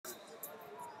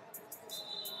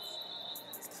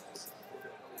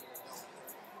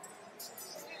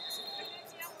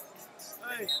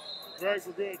Right,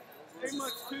 we're good. Ain't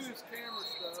much to this camera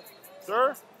stuff.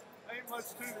 Sir? Ain't much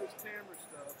to this camera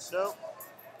stuff. No.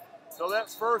 So that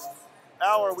first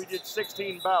hour we did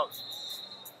 16 bouts.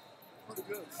 Pretty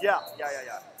good. Yeah.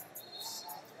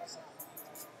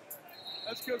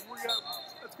 That's because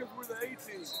we're the A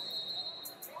team.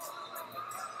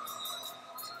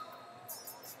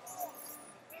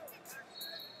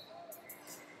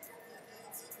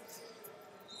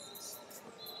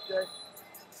 Okay.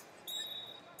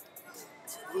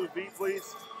 Blue beat,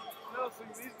 please. No, see,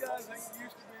 these guys ain't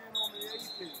used to being on the A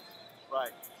team.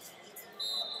 Right.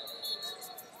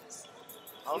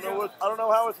 I don't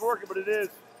know how it's working, but it is.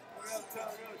 We gotta show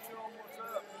them what's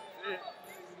up. Yeah.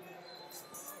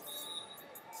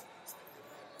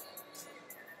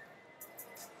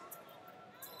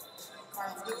 Our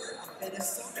Lure of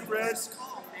Minnesota Red. first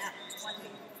call, map 20.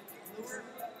 Lure,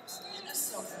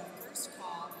 Minnesota first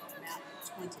call, map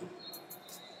 20.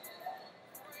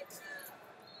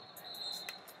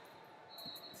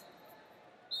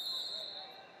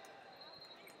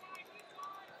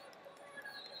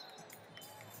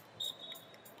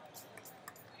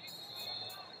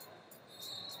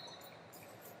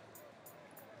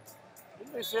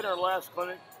 Didn't they say in our last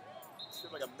clinic, it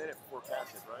should like a minute before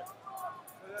passive, right?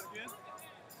 Say that again?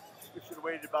 We should have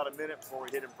waited about a minute before we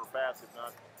hit him for passive,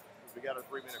 not we got a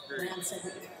 3-minute period.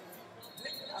 Britain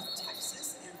of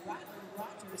Texas and Rodman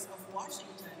Rogers of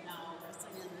Washington now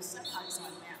wrestling in the semis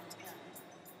on map 10.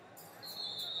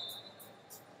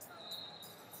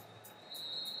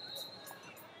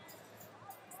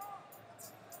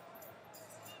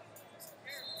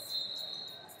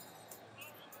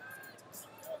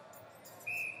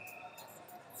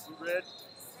 You red?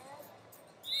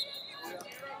 Yeah.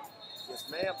 Yes,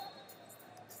 ma'am.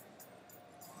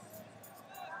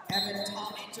 Evan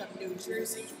Talmadge of New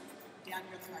Jersey,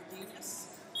 Daniel Cardenas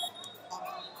of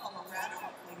Colorado,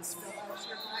 please fill out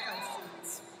your bio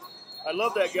sheets. I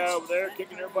love that guy over there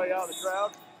kicking everybody out of the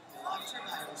crowd. Fill out your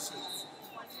bio sheets.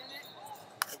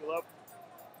 Take a look.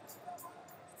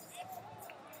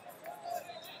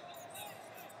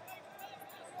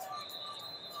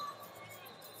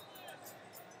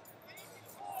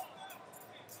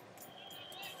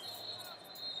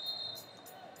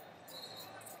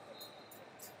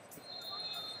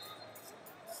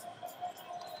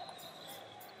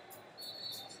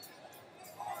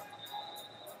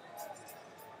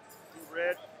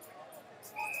 Red.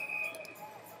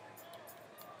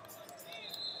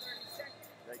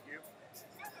 Thank you.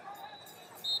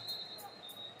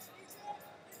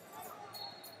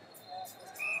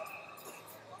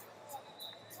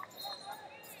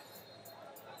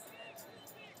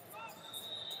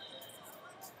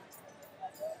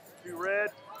 You red.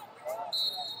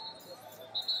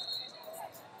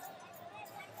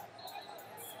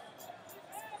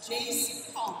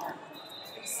 Jace Palmer,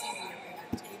 please see me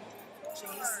at the table.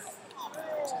 Jace Palmer to the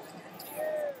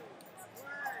head table.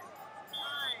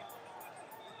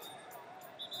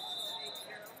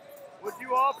 What'd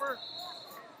you offer?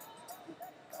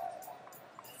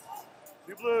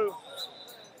 You blue.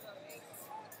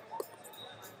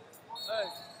 Hey.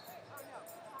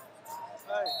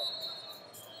 Hey.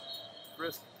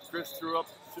 Chris threw up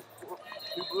 2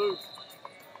 blues.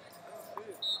 I didn't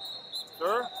see it.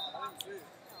 Sir? I didn't see it.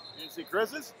 You didn't see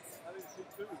Chris's? I didn't see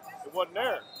 2. It wasn't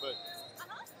there, but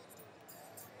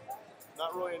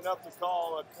not really enough to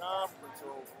call a conference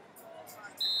over.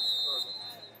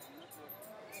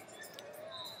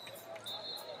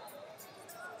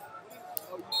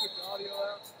 Oh, you took the audio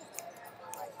out?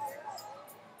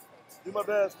 Do my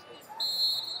best.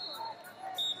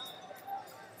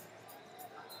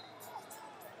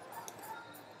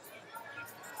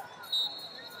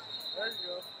 There you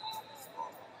go.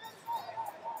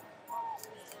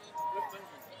 Good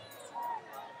thinking.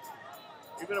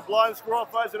 Even a blind squirrel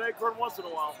finds an acorn once in a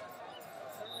while.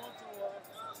 Every once in a while.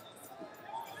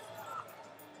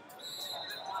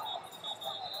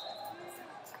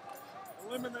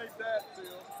 Eliminate that,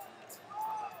 Phil.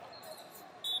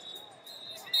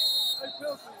 Hey,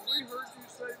 Pilson, we heard you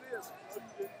say this. Oh, you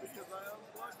didn't because I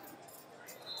unplugged it.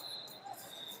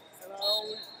 And I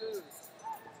always do.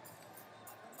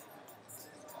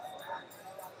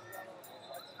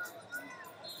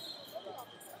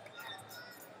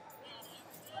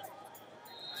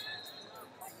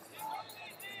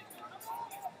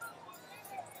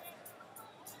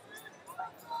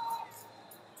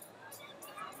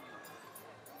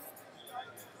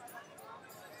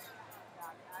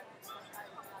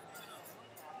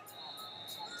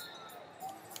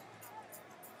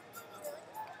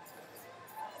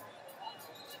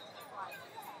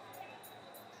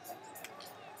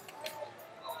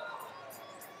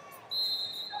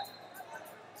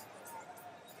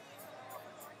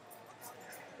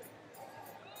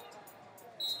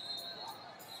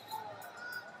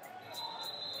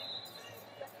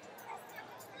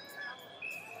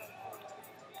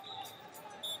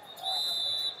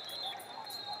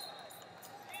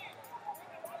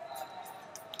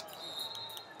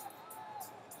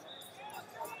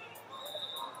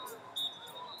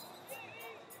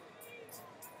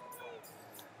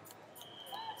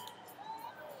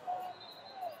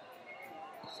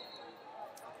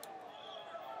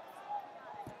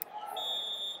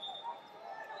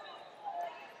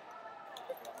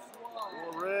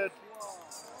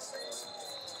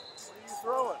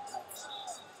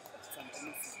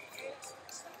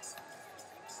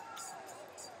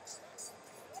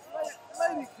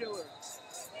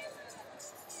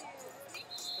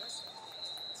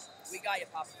 We got you,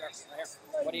 Papa Bear. Right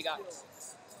here. What do you got?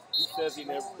 He says he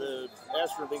never, the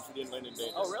Astro thinks he didn't land in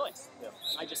danger. Oh, really?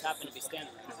 Yeah. I just happened to be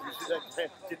standing there. You see that?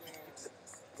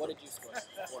 What did you score?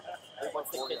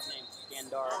 What's The kid's name?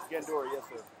 Gandara. Gandara, yes,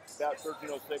 sir. About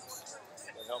 1306.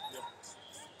 That helps you.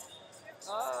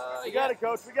 We Yeah. got it,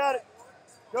 Coach. We got it.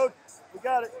 Coach, we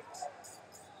got it.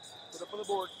 Put up on the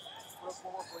board. Put up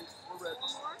one more, please. We're red.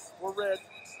 We're red.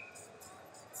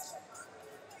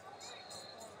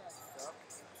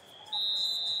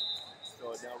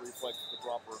 So it now reflects the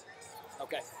proper.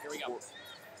 Okay, here we go. board.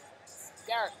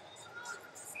 Garrett.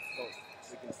 So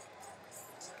we can.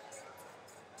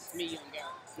 It's me, you, and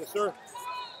Garrett. Yes, sir.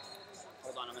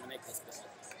 Hold on, I'm going to make this big.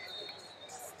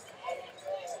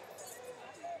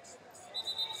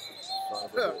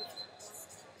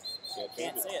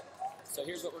 Can't see it. So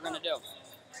here's what we're going to do.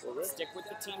 Stick with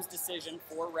the team's decision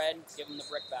for red. Give them the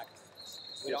brick back.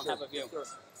 We don't have a view.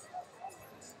 Yes,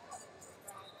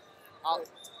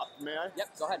 may I?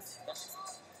 Yep, go ahead. Yep.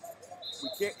 We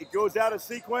can't. It goes out of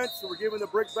sequence, so we're giving the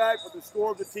brick back, but the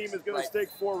score of the team is going to stick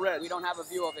for red. We don't have a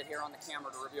view of it here on the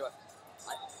camera to review it.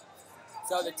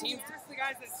 So the team. Ask the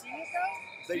guys that seen it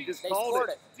though. They just They called scored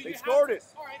it. it. They scored it.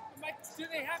 All right, but do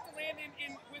they have to land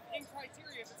in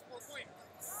criteria if it's 4 points?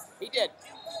 He did.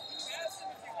 Can you ask them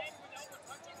if they landed without their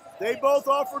touching? They both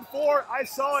offered 4. I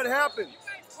saw it happen. You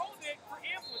guys called it for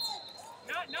amplitude,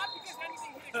 not because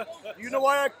anything hit exposure. You know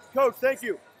why, Coach? Thank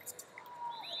you.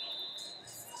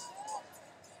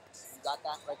 You got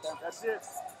that right there? That's it.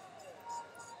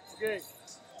 Okay.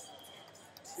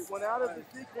 It went out of the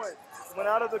sequence. It went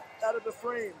out of the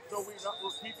frame. So we're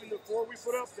keeping the 4 we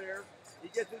put up there. He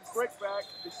gets his brick back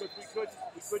because we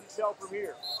couldn't tell from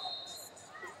here.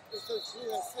 It says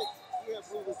 3 has 6. We have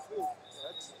blue with 2.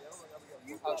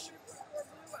 Oh, shoot.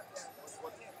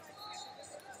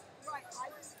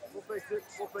 We'll fix it.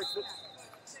 We'll fix it.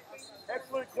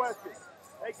 Excellent question.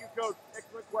 Thank you, Coach.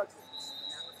 Excellent question.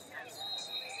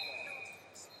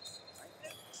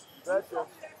 You betcha.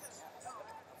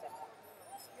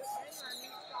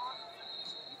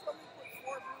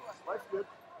 That's good.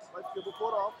 That's good. We'll pull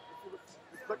it off.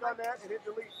 Just click on that and hit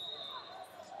delete.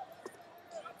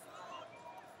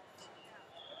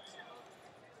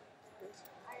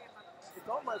 It's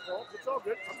all my fault. It's all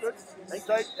good. I'm good. Hang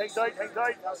tight. Hang tight. Hang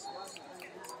tight.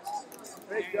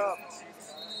 Great job.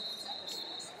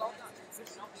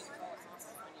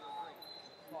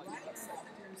 Right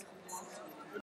centers